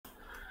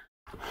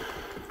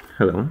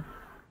Hello.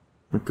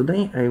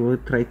 Today I will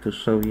try to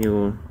show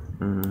you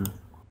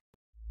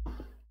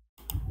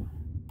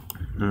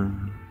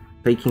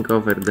taking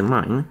over the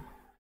mine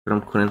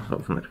from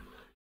Kurenhoffner.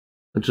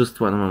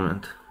 Just one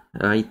moment.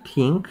 I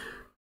think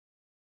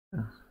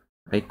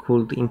I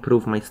could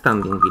improve my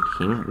standing with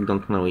him.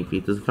 Don't know if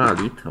it is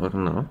valid or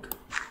not.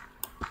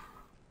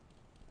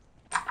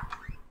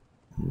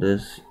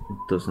 This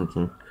doesn't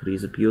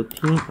increase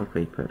beauty.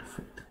 Okay,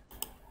 perfect.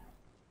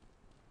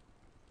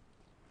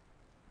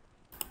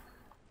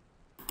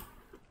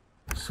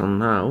 So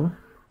now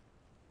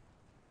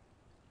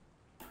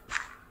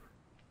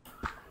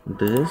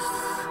this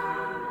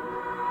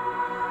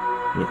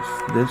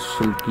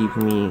should give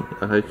me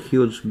a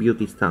huge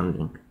beauty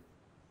standing.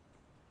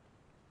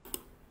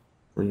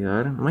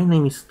 My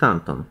name is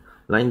Stanton.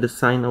 Like the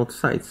sign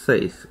outside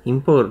says,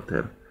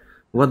 importer.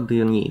 What do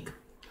you need?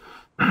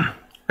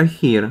 I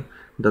hear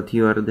that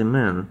you are the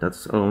man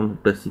that's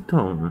owned Bessie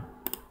Tone.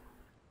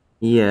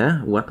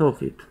 Yeah, what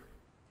of it?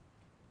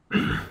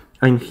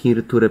 I'm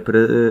here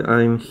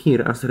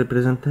as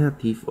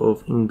representative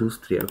of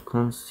Industrial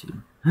Council.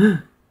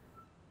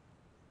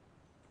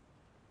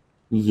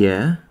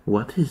 Yeah,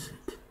 what is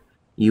it?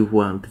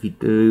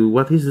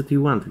 What is it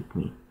you want with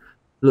me?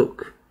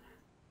 Look,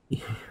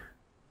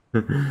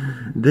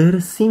 there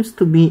seems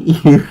to be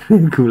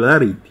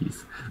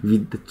irregularities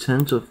with the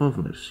change of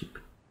ownership.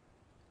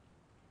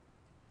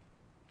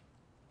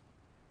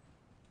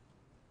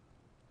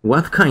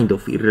 What kind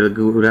of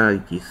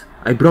irregularities?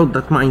 I brought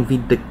that mine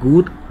with the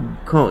good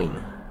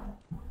coin.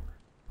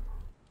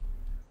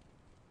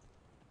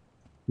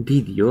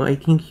 Did you? I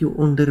think you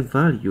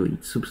undervalue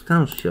it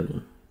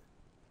substantially.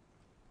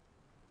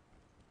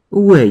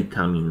 Wait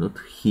a minute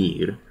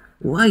here.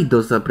 Why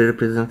does a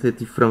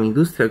representative from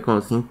Industrial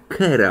Council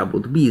care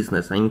about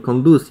business I'm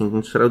conducting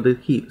in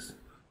Shrouded Hills?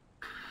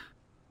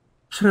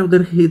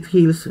 Shrouded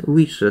Hills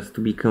wishes to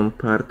become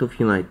part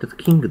of United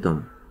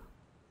Kingdom.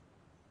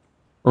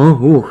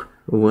 Oh,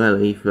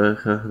 well, if I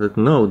had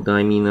known,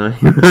 I mean,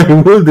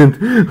 I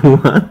wouldn't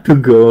want to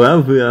go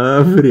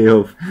away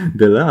of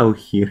the law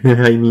here.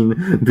 I mean,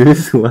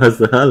 this was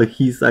all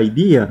his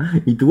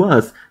idea. It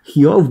was.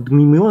 He owed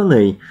me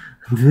money.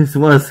 This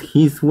was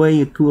his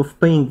way of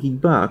paying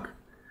it back.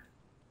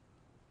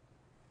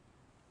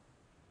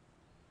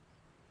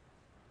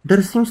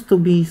 There seems to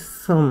be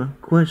some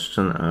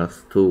question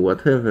as to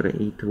whatever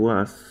it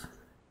was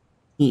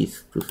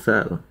his to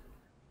sell.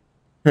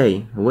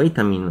 Hey, wait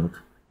a minute.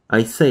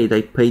 I said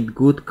I paid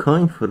good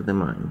coin for the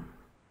mine.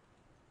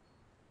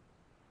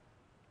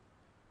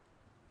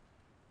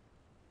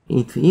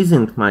 It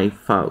isn't my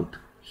fault.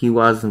 He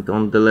wasn't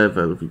on the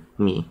level with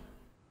me.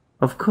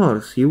 Of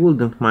course, you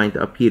wouldn't mind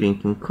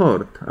appearing in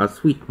court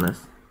as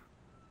witness.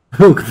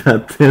 Look,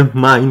 that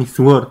mine is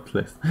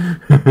worthless.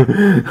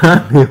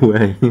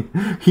 Anyway,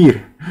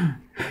 here,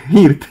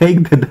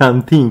 take the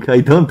damn thing. I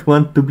don't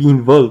want to be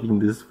involved in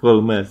this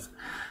whole mess.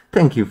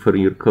 Thank you for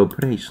your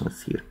cooperation,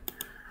 sir.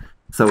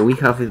 So we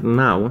have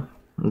now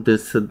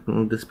this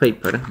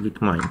paper with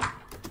mine.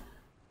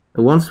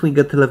 Once we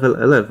get level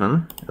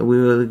 11,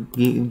 we will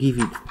give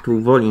it to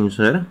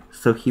Vollinger,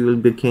 so he will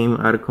become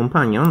our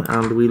companion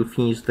and we'll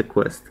finish the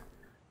quest.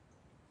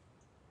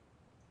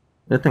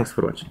 Thanks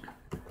for watching.